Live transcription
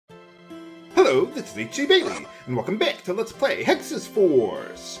Hello, this is Hexyz, and welcome back to Let's Play Hexyz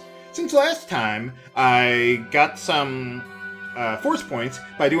Force. Since last time, I got some force points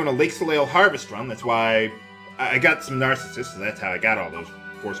by doing a Lake Soleil harvest run. That's why I got some narcissists, so that's how I got all those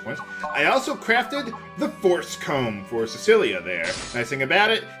force points. I also crafted the Force Comb for Cecilia there. Nice thing about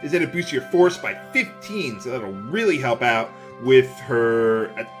it is that it boosts your force by 15, so that'll really help out with her,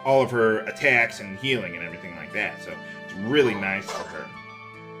 all of her attacks and healing and everything like that. So it's really nice for her.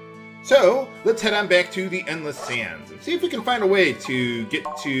 So, let's head on back to the Endless Sands and see if we can find a way to get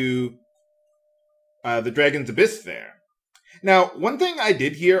to the Dragon's Abyss there. Now, one thing I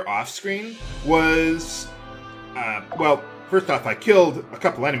did here off-screen was, well, first off, I killed a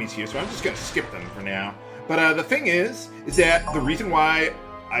couple enemies here, so I'm just going to skip them for now. But the thing is that the reason why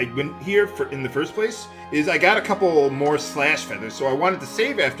I went here in the first place is I got a couple more slash feathers, so I wanted to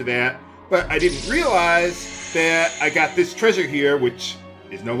save after that, but I didn't realize that I got this treasure here, which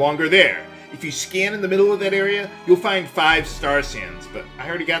is no longer there. If you scan in the middle of that area, you'll find 5 star sands, but I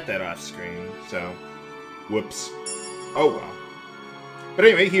already got that off screen, so whoops. Oh well. But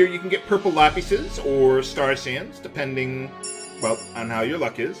anyway, here you can get purple lapises or star sands, depending, well, on how your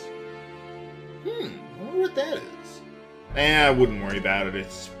luck is. I wonder what that is. I wouldn't worry about it,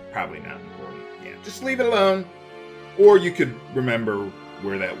 it's probably not important. Yeah, just leave it alone, or you could remember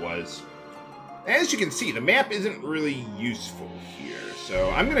where that was. As you can see, the map isn't really useful here,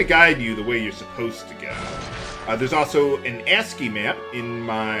 so I'm going to guide you the way you're supposed to go. There's also an ASCII map in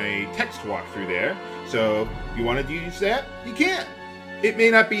my text walkthrough there, so if you wanted to use that, you can. It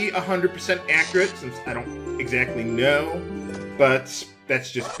may not be 100% accurate, since I don't exactly know, but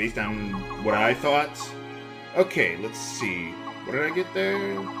that's just based on what I thought. Okay, let's see. What did I get there?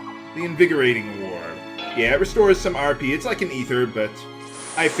 The Invigorating Orb. Yeah, it restores some RP. It's like an ether, but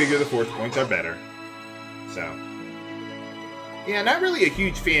I figure the force points are better. So, yeah, not really a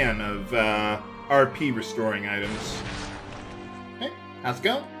huge fan of RP restoring items. Hey, how's it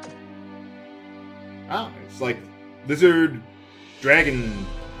going? Oh, it's like lizard dragon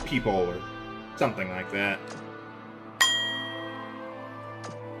people or something like that.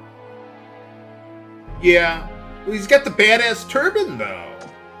 Yeah, well, he's got the badass turban though.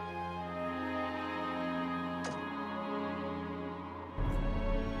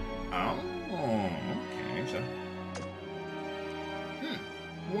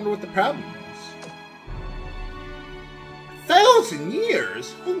 I wonder what the problem is. 1,000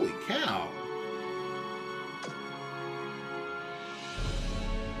 years? Holy cow.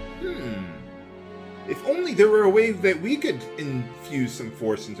 If only there were a way that we could infuse some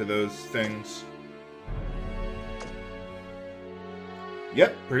force into those things.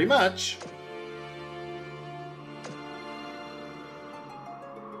 Yep, pretty much.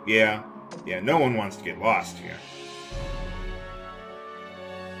 Yeah, no one wants to get lost here.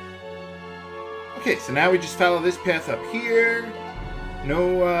 Okay, so now we just follow this path up here.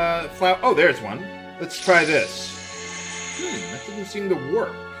 No, flower. Oh, there's one. Let's try this. That didn't seem to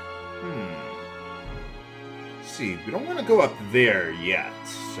work. Let's see, we don't want to go up there yet,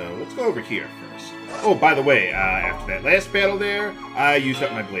 so let's go over here first. Oh, by the way, after that last battle there, I used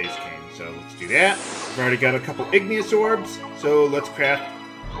up my Blaze Cane, so let's do that. I've already got a couple Igneous Orbs, so let's craft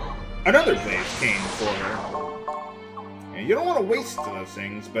another Blaze Cane for her. You don't want to waste those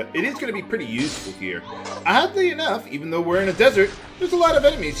things, but it is going to be pretty useful here. Oddly enough, even though we're in a desert, there's a lot of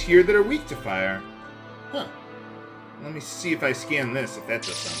enemies here that are weak to fire. Huh. Let me see if I scan this, if that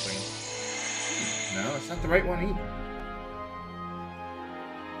does something. No, it's not the right one either.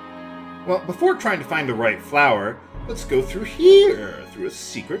 Well, before trying to find the right flower, let's go through here, through a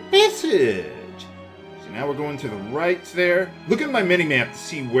secret passage. So now we're going to the right there. Look at my mini-map to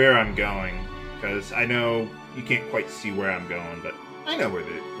see where I'm going, because I know you can't quite see where I'm going, but I know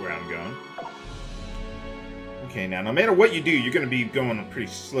where I'm going. Okay, now no matter what you do, you're going to be going pretty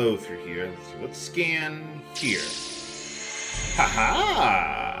slow through here. So let's scan here.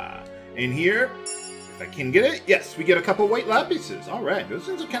 Haha! And here, if I can get it, yes, we get a couple white lapises. All right, those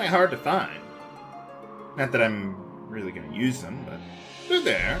things are kind of hard to find. Not that I'm really going to use them, but they're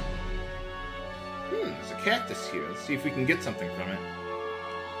there. There's a cactus here. Let's see if we can get something from it.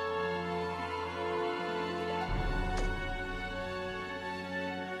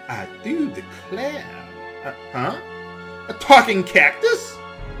 I do declare. Huh? A talking cactus?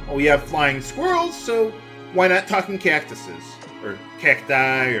 Well, we have flying squirrels, so why not talking cactuses? Or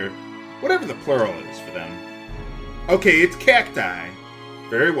cacti, or whatever the plural is for them. Okay, it's cacti.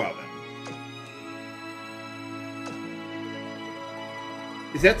 Very well then.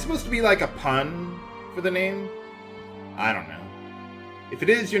 Is that supposed to be like a pun for the name? I don't know. If it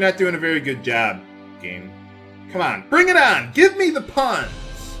is, you're not doing a very good job, game. Come on, bring it on! Give me the puns!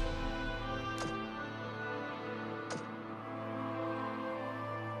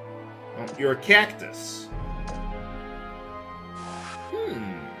 you're a cactus.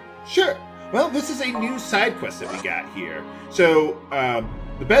 Sure. Well, this is a new side quest that we got here. So,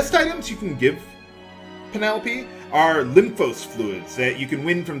 the best items you can give Penelope are lymphos fluids that you can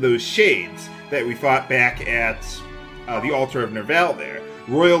win from those shades that we fought back at the altar of Nerval there.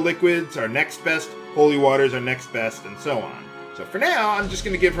 Royal liquids are next best, holy waters are next best, and so on. So for now, I'm just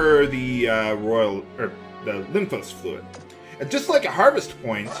going to give her the the lymphos fluid. And just like a harvest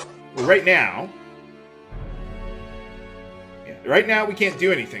point, well, right now we can't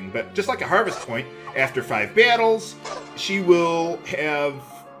do anything, but just like a harvest point, after 5 battles, she will have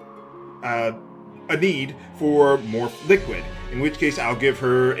a need for more liquid. In which case, I'll give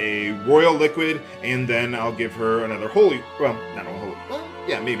her a royal liquid, and then I'll give her another holy, well, not a holy, well,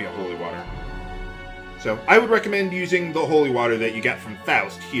 yeah, maybe a holy water. So I would recommend using the holy water that you got from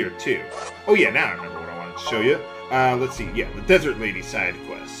Faust here too. Oh yeah, now I remember what I wanted to show you. Let's see, yeah, the Desert Lady side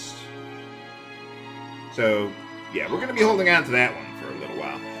quest. So yeah, we're going to be holding on to that one for a little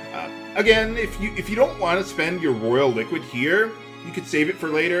while. Again, if you don't want to spend your royal liquid here, you could save it for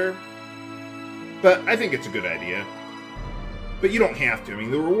later. But I think it's a good idea. But you don't have to. I mean,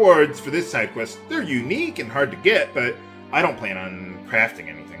 the rewards for this side quest, they're unique and hard to get, but I don't plan on crafting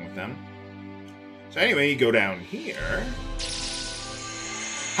anything with them. So anyway, you go down here.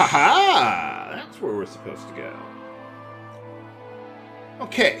 Haha! That's where we're supposed to go.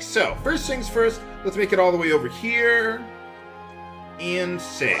 Okay, so first things first, let's make it all the way over here and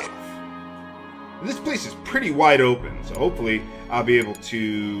save. This place is pretty wide open, so hopefully I'll be able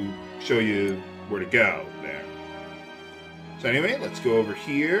to show you where to go there. So anyway, let's go over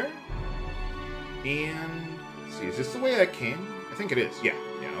here and let's see, is this the way I came? I think it is. Yeah,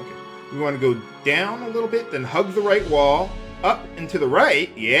 okay. We want to go down a little bit, then hug the right wall, up and to the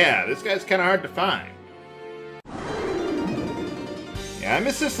right. Yeah, this guy's kind of hard to find. Yeah, I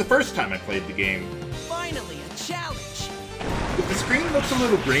missed this the first time I played the game. Finally, a challenge! If the screen looks a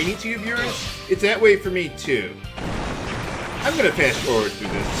little grainy to you viewers, it's that way for me too. I'm gonna fast forward through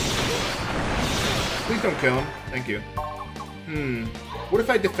this. Please don't kill him. Thank you. What if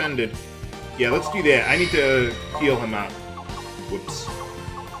I defended? Yeah, let's do that. I need to heal him up. Whoops.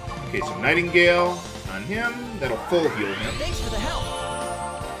 Okay, so Nightingale on him. That'll full heal him. Thanks for the help.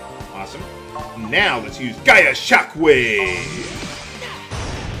 Awesome. Now let's use Gaia Shockwave.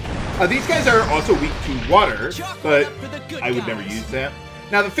 These guys are also weak to water, but I would never use that.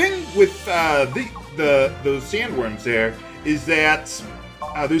 Now the thing with those sandworms there is that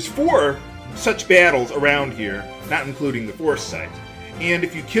there's 4 such battles around here, not including the force site. And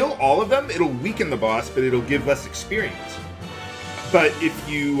if you kill all of them, it'll weaken the boss, but it'll give less experience. But if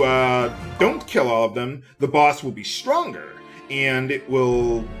you don't kill all of them, the boss will be stronger, and it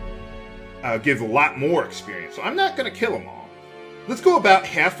will give a lot more experience. So I'm not going to kill them all. Let's go about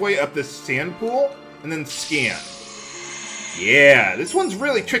halfway up this sand pool, and then scan. Yeah, this one's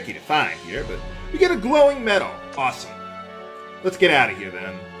really tricky to find here, but we get a glowing medal. Awesome. Let's get out of here,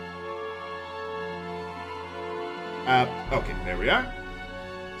 then. Okay, there we are.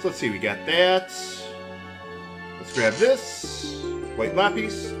 So let's see, we got that. Let's grab this. White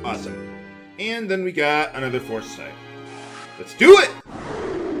lapis. Awesome. And then we got another force site. Let's do it!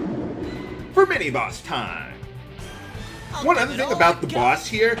 For mini-boss time! One other thing about the boss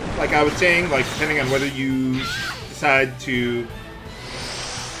here, like I was saying, like depending on whether you decide to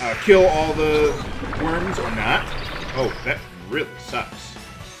kill all the worms or not. Oh, that really sucks.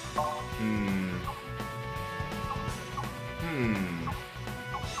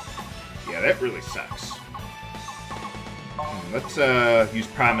 Yeah, that really sucks. Let's use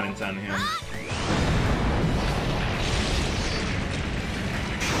Prominence on him.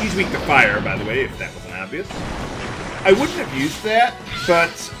 He's weak to fire, by the way, if that wasn't obvious. I wouldn't have used that, but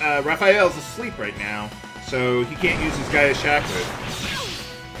Raphael's asleep right now, so he can't use his Gaia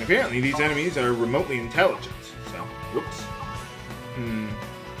Shockwave. And apparently these enemies are remotely intelligent, so, whoops.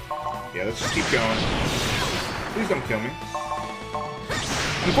 Yeah, let's just keep going. Please don't kill me.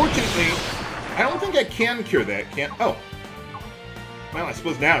 Unfortunately, I don't think I can cure that, oh. Well, I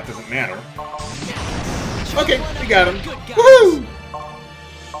suppose now it doesn't matter. Okay, we got him. Woohoo!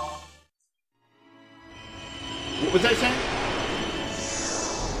 What was I saying?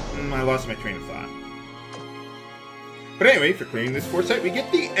 I lost my train of thought. But anyway, for clearing this foresight, we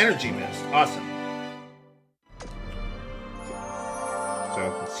get the energy mist. Awesome.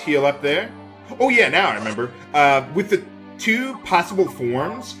 So let's heal up there. Oh yeah, now I remember. With the 2 possible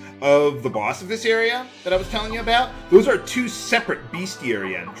forms of the boss of this area that I was telling you about, those are 2 separate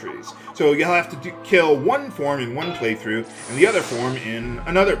bestiary entries. So you'll have to kill one form in one playthrough and the other form in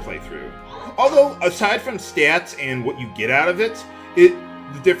another playthrough. Although, aside from stats and what you get out of it,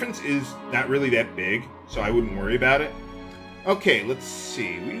 the difference is not really that big, so I wouldn't worry about it. Okay, let's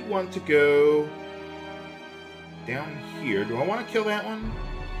see. We want to go down here. Do I want to kill that one?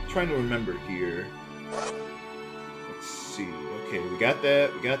 I'm trying to remember here. Let's see. Okay, we got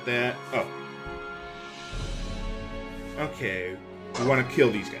that. We got that. Oh. Okay, we want to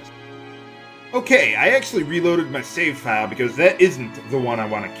kill these guys. Okay, I actually reloaded my save file because that isn't the one I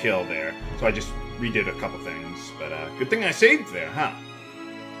want to kill there. So I just redid a couple things. But good thing I saved there, huh?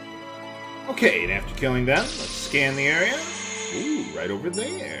 Okay, and after killing them, let's scan the area. Ooh, right over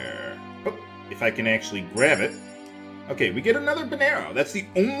there. Oh, if I can actually grab it. Okay, we get another Banero. That's the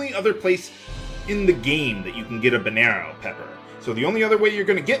only other place in the game that you can get a Banero pepper. So the only other way you're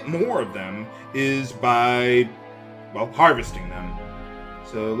going to get more of them is by, well, harvesting them.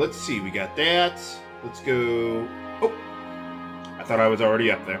 So let's see, we got that. Let's go... Oh, I thought I was already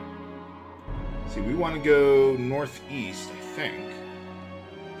up there. Let's see, we want to go northeast, I think.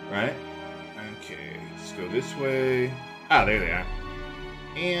 Right? Okay, let's go this way. Ah, there they are.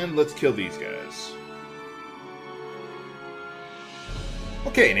 And let's kill these guys.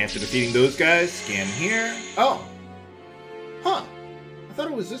 Okay, and after defeating those guys, scan here. Oh. Huh. I thought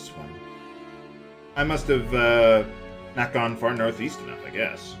it was this one. I must have not gone far northeast enough, I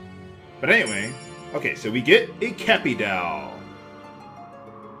guess. But anyway, okay, so we get a Capidal.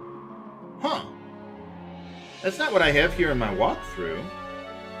 Huh. That's not what I have here in my walkthrough.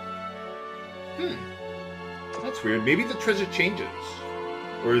 That's weird. Maybe the treasure changes.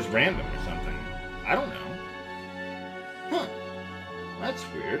 Or is random or something. I don't know. Huh. That's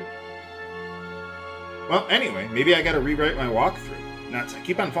weird. Well, anyway, maybe I gotta rewrite my walkthrough. Nuts, I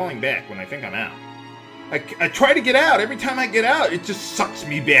keep on falling back when I think I'm out. I try to get out. Every time I get out, it just sucks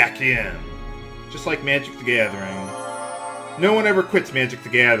me back in. Just like Magic the Gathering. No one ever quits Magic the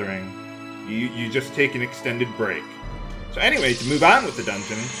Gathering. You just take an extended break. So anyway, to move on with the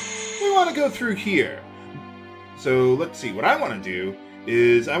dungeon, we want to go through here. So let's see. What I want to do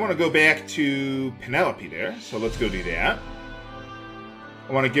is I want to go back to Penelope there. So let's go do that.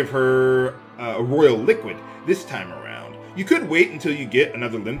 I want to give her a royal liquid this time around. You could wait until you get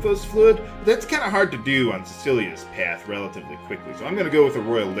another Lymphos fluid, but that's kind of hard to do on Cecilia's path relatively quickly. So I'm going to go with a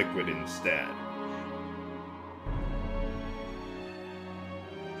royal liquid instead.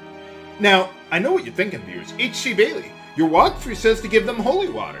 Now, I know what you're thinking, viewers. H.C. Bailey, your walkthrough says to give them holy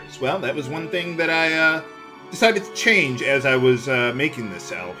waters. Well, that was one thing that I decided to change as I was making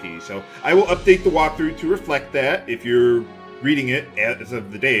this LP. So I will update the walkthrough to reflect that if you're reading it as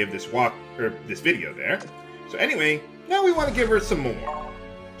of the day of this this video there. So anyway, now we want to give her some more.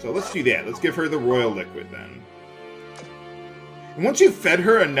 So let's do that. Let's give her the royal liquid then. And once you've fed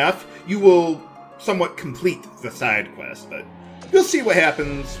her enough, you will somewhat complete the side quest, but you'll see what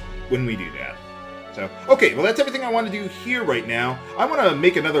happens when we do that. So, okay, well that's everything I want to do here right now. I want to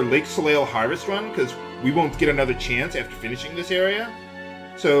make another Lake Soleil harvest run, because we won't get another chance after finishing this area.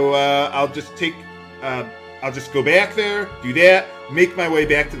 So, I'll just go back there, do that, make my way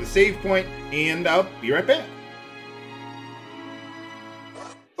back to the save point, and I'll be right back.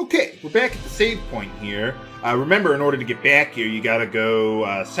 Okay, we're back at the save point here. Remember, in order to get back here, you gotta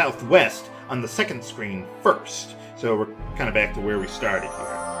go southwest on the second screen first. So we're kind of back to where we started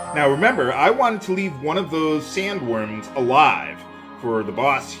here. Now remember, I wanted to leave one of those sandworms alive for the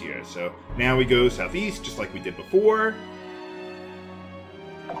boss here. So now we go southeast, just like we did before.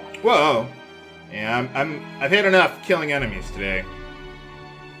 Whoa. Yeah, I've had enough killing enemies today.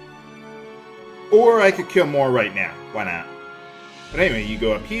 Or I could kill more right now. Why not? But anyway, you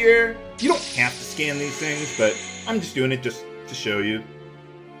go up here. You don't have to scan these things, but I'm just doing it just to show you.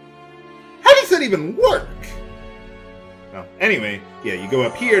 How does that even work? Well, anyway, yeah, you go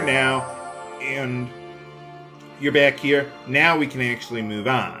up here now, and you're back here. Now we can actually move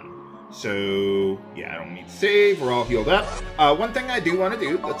on. So, yeah, I don't need to save. We're all healed up. One thing I do want to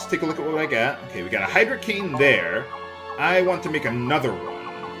do, let's take a look at what I got. Okay, we got a Hydra Cane there. I want to make another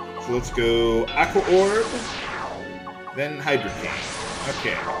one. So let's go Aqua Orb, then Hydra Cane.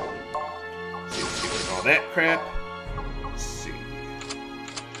 Okay. Let's get rid of all that crap. Let's see.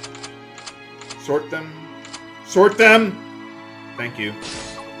 Sort them. Sort them! Thank you.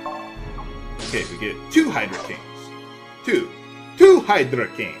 Okay, we get 2 Hydra Canes. 2 Hydra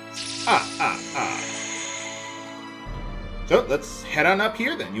Canes. So, let's head on up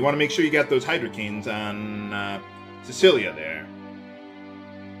here then. You want to make sure you got those Hydra Canes on Cecilia there.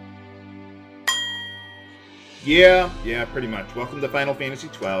 Yeah, pretty much. Welcome to Final Fantasy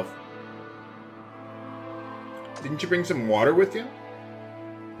XII. Didn't you bring some water with you?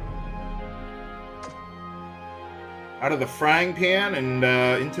 Out of the frying pan and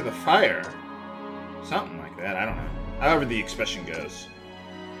into the fire. Something like that, I don't know. However the expression goes.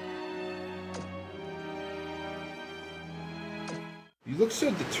 You look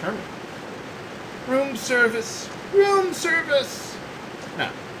so determined. Room service! Room service! No.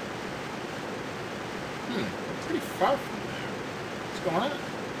 It's pretty far from there. What's going on?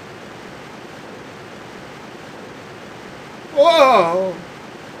 Whoa!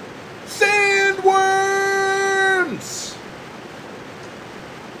 Sandworms!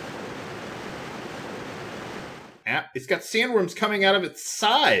 Yeah, it's got sandworms coming out of its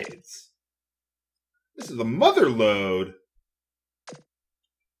sides. This is a mother lode.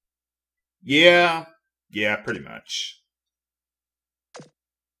 Yeah, pretty much.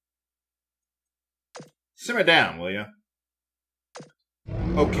 Simmer down, will ya?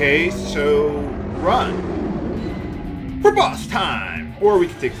 Okay, so run. For boss time! Or we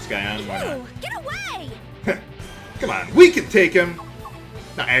can take this guy on. Why not? Get away! Come on, we can take him!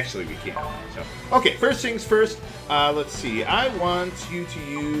 No, actually we can't. So, okay, first things first. Let's see. I want you to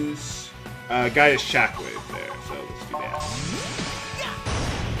use Gaia's Shockwave there. So let's do that.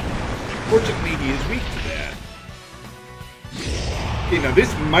 Fortunately, he is weak to that. Okay, now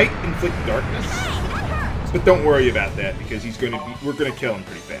this might inflict darkness, but don't worry about that because we're gonna kill him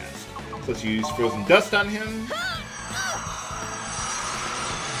pretty fast. So let's use Frozen Dust on him.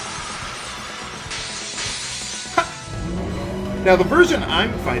 Now the version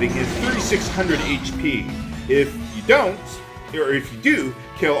I'm fighting is 3600 HP. If you don't, or if you do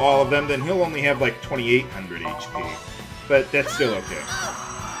kill all of them, then he'll only have like 2800 HP. But that's still okay.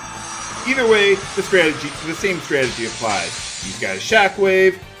 Either way, the same strategy applies. Use Gaia's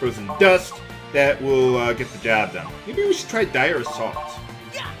Shockwave, Frozen Dust, that will get the job done. Maybe we should try Dire Assault.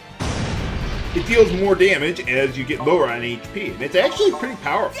 It deals more damage as you get lower on HP, and it's actually pretty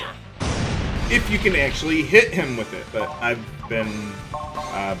powerful. If you can actually hit him with it, but I've been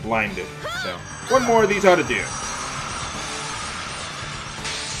blinded. So, one more of these ought to do.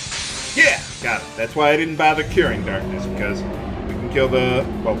 Yeah, got it. That's why I didn't bother curing darkness, because we can kill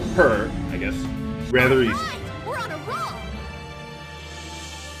her, I guess, rather easily. We're on a roll.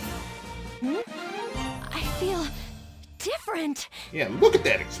 I feel different. Yeah, look at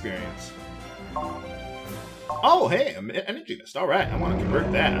that experience. Oh, hey, I'm energy mist. All right, I want to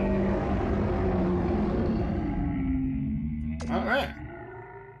convert that. All right.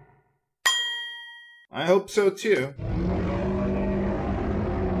 I hope so too.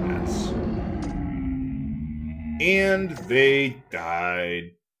 Yes. And they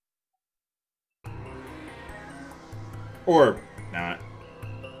died. Or not.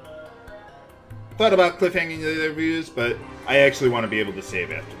 Thought about cliffhanging the other reviews, but I actually want to be able to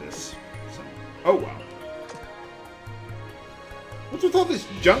save after this. So, oh wow. What's with all this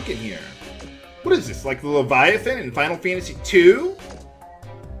junk in here? What is this, like the Leviathan in Final Fantasy II?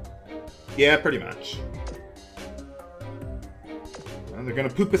 Yeah, pretty much. Well, they're gonna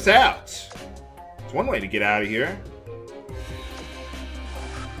poop us out. It's one way to get out of here.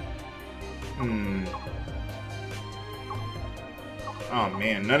 Oh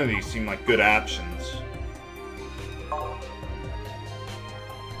man, none of these seem like good options.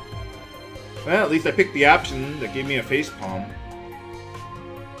 Well, at least I picked the option that gave me a facepalm.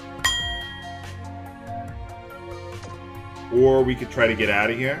 Or we could try to get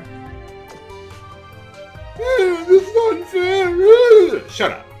out of here. This is unfair!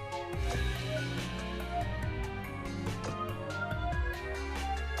 Shut up.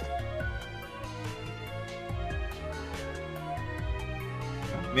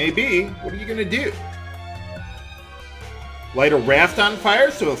 Maybe. What are you gonna do? Light a raft on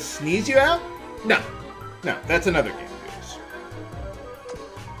fire so it'll sneeze you out? No. No, that's another game of yours.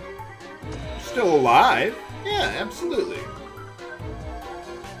 Still alive? Yeah, absolutely.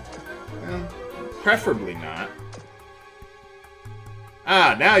 Well, preferably not.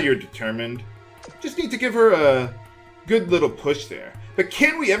 Ah, now you're determined. Just need to give her a good little push there. But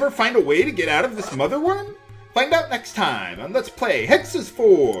can we ever find a way to get out of this mother worm? Find out next time on Let's Play Hexyz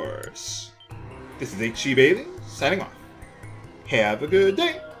Force. This is Hexyz signing off. Have a good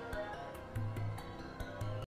day.